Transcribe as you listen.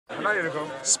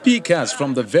Speakers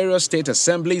from the various state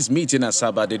assemblies meet in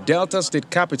Asaba, the Delta State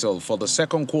capital, for the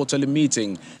second quarterly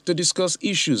meeting to discuss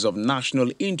issues of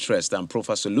national interest and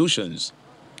proffer solutions.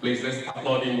 Please, let's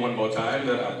applaud him one more time.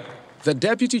 The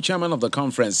deputy chairman of the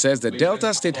conference says the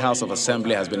Delta State House of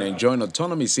Assembly has been enjoying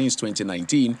autonomy since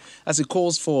 2019 as it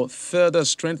calls for further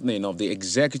strengthening of the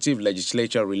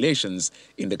executive-legislature relations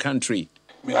in the country.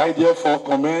 May I therefore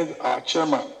commend our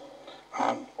chairman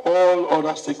and all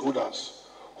other stakeholders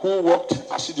who worked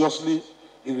assiduously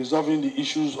in resolving the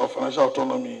issues of financial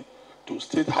autonomy to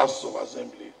state houses of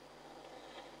assembly.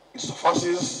 It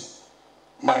suffices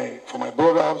for my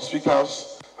brother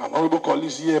speakers and honorable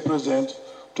colleagues here present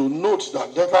to note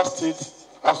that Delta State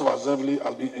House of Assembly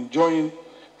has been enjoying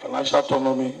financial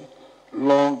autonomy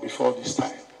long before this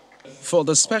time. For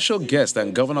the special guest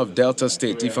and governor of Delta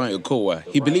State, Ifeanyi Okowa,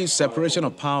 he believes separation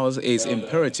of powers is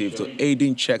imperative to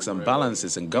aiding checks and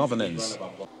balances in governance.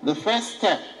 The first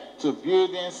step to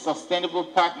building sustainable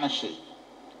partnership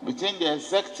between the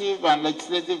executive and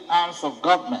legislative arms of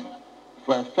government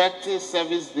for effective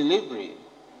service delivery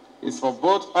is for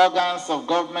both organs of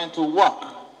government to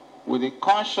work with the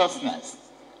consciousness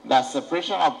that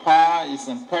separation of power is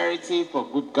imperative for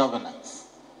good governance.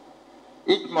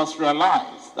 Each must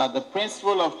realize that the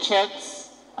principle of checks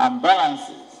and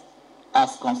balances,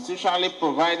 as constitutionally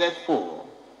provided for,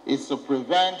 is to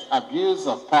prevent abuse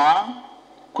of power,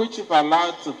 which, if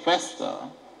allowed to fester,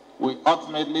 will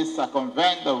ultimately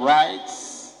circumvent the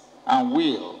rights and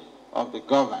will of the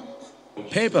governed.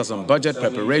 Papers on budget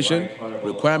preparation,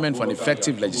 requirement for an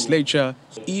effective legislature,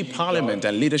 e-parliament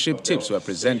and leadership tips were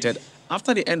presented.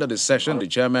 After the end of the session, the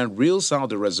chairman reels out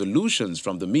the resolutions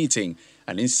from the meeting,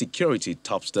 and insecurity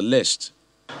tops the list.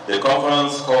 The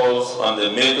conference calls on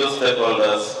the major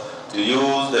stakeholders to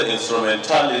use the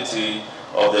instrumentality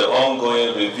of the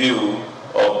ongoing review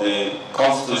of the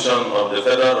Constitution of the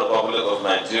Federal Republic of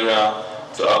Nigeria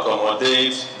to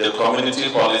accommodate the community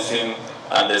policing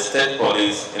and the state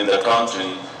police in the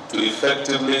country to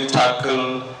effectively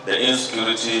tackle the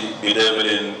insecurity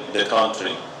bedeviling the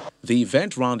country. The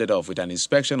event rounded off with an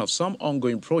inspection of some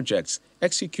ongoing projects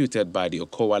executed by the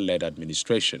Okowa-led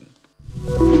administration.